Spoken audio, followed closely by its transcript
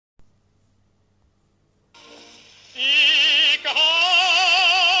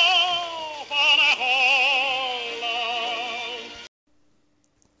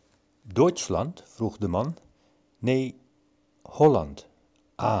Duitsland? Vroeg de man. Nee, Holland.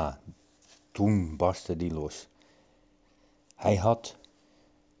 Ah, toen barstte die los. Hij had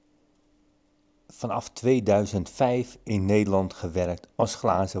vanaf 2005 in Nederland gewerkt als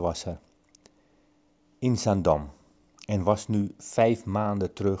glazenwasser in Zaandam en was nu 5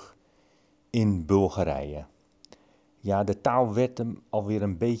 maanden terug in Bulgarije. Ja, de taal werd hem alweer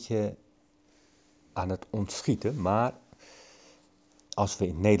een beetje aan het ontschieten, maar als we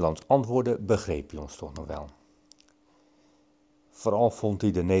in het Nederlands antwoordden, begreep hij ons toch nog wel. Vooral vond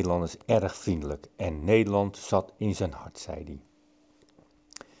hij de Nederlanders erg vriendelijk en Nederland zat in zijn hart, zei hij.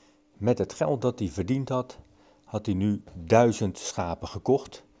 Met het geld dat hij verdiend had, had hij nu 1000 schapen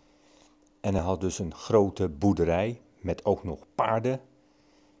gekocht. En hij had dus een grote boerderij met ook nog paarden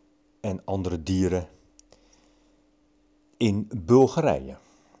en andere dieren in Bulgarije.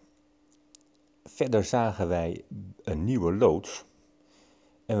 Verder zagen wij een nieuwe loods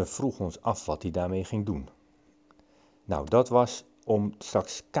en we vroegen ons af wat hij daarmee ging doen. Nou, dat was om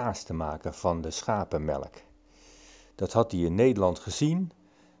straks kaas te maken van de schapenmelk. Dat had hij in Nederland gezien.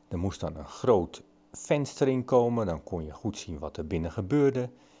 Er moest dan een groot venster in komen, dan kon je goed zien wat er binnen gebeurde.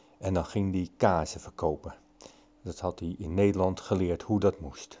 En dan ging hij kazen verkopen. Dat had hij in Nederland geleerd hoe dat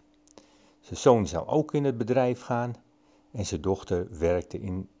moest. Zijn zoon zou ook in het bedrijf gaan en zijn dochter werkte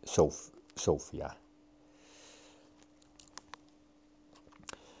in Sofia.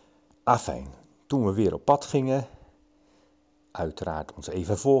 Afijn, toen we weer op pad gingen, uiteraard ons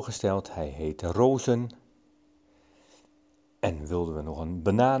even voorgesteld, hij heette Rozen. En wilden we nog een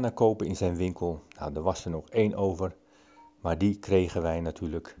bananen kopen in zijn winkel. Nou, er was er nog 1 over, maar die kregen wij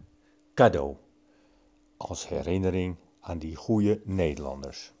natuurlijk cadeau. Als herinnering aan die goede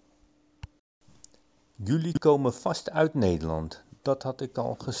Nederlanders. Jullie komen vast uit Nederland, dat had ik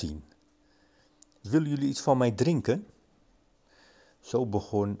al gezien. Willen jullie iets van mij drinken? Zo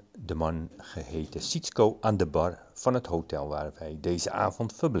begon de man geheten Sitsko aan de bar van het hotel waar wij deze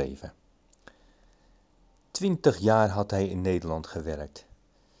avond verbleven. 20 jaar had hij in Nederland gewerkt,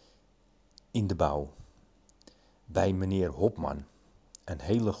 in de bouw, bij meneer Hopman, een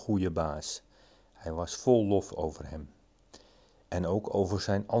hele goede baas. Hij was vol lof over hem en ook over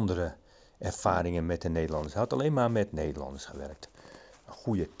zijn andere ervaringen met de Nederlanders. Hij had alleen maar met Nederlanders gewerkt. Een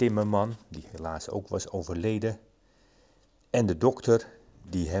goede timmerman, die helaas ook was overleden, en de dokter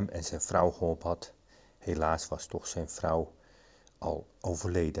die hem en zijn vrouw geholpen had. Helaas was toch zijn vrouw al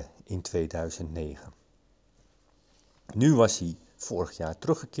overleden in 2009. Nu was hij vorig jaar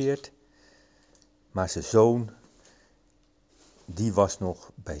teruggekeerd, maar zijn zoon, die was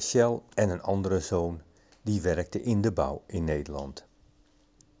nog bij Shell en een andere zoon, die werkte in de bouw in Nederland.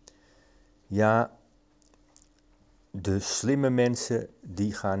 Ja, de slimme mensen,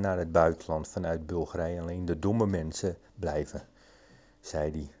 die gaan naar het buitenland vanuit Bulgarije, alleen de domme mensen blijven,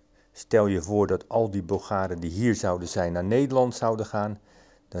 zei hij. Stel je voor dat al die Bulgaren die hier zouden zijn naar Nederland zouden gaan,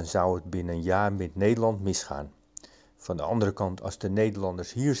 dan zou het binnen een jaar met Nederland misgaan. Van de andere kant, als de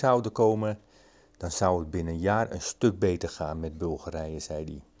Nederlanders hier zouden komen, dan zou het binnen een jaar een stuk beter gaan met Bulgarije, zei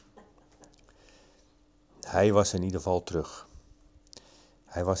hij. Hij was in ieder geval terug.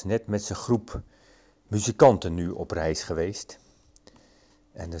 Hij was net met zijn groep muzikanten nu op reis geweest.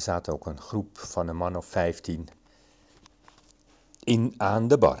 En er zat ook een groep van een man of 15 aan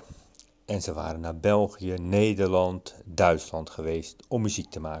de bar. En ze waren naar België, Nederland, Duitsland geweest om muziek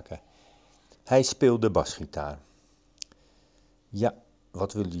te maken. Hij speelde basgitaar. Ja,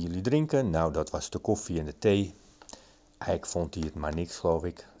 wat willen jullie drinken? Nou, dat was de koffie en de thee. Eigenlijk vond hij het maar niks, geloof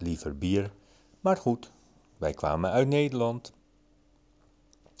ik. Liever bier. Maar goed, wij kwamen uit Nederland.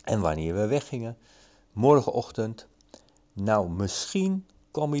 En wanneer we weggingen, morgenochtend, nou, misschien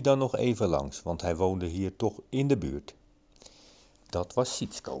kwam hij dan nog even langs, want hij woonde hier toch in de buurt. Dat was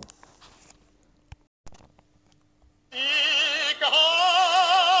Sitsko.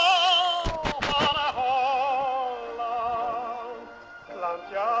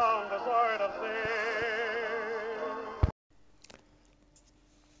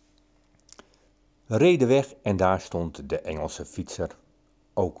 We reden weg en daar stond de Engelse fietser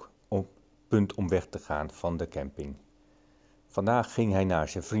ook op punt om weg te gaan van de camping. Vandaag ging hij naar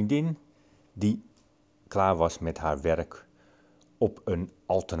zijn vriendin die klaar was met haar werk op een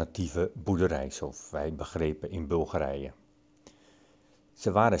alternatieve boerderij, zoals wij begrepen in Bulgarije.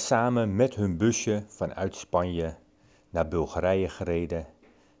 Ze waren samen met hun busje vanuit Spanje naar Bulgarije gereden.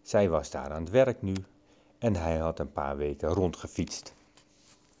 Zij was daar aan het werk nu en hij had een paar weken rondgefietst.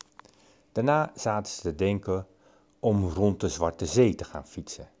 Daarna zaten ze te denken om rond de Zwarte Zee te gaan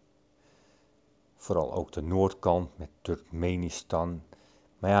fietsen. Vooral ook de noordkant met Turkmenistan.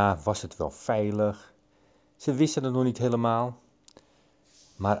 Maar ja, was het wel veilig? Ze wisten het nog niet helemaal.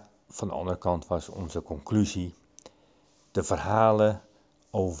 Maar van de andere kant was onze conclusie: de verhalen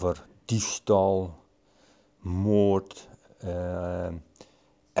over diefstal, moord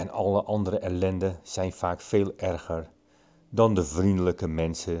en alle andere ellende zijn vaak veel erger dan de vriendelijke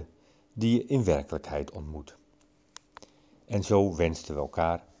mensen die je in werkelijkheid ontmoet. En zo wensten we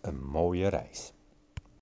elkaar een mooie reis.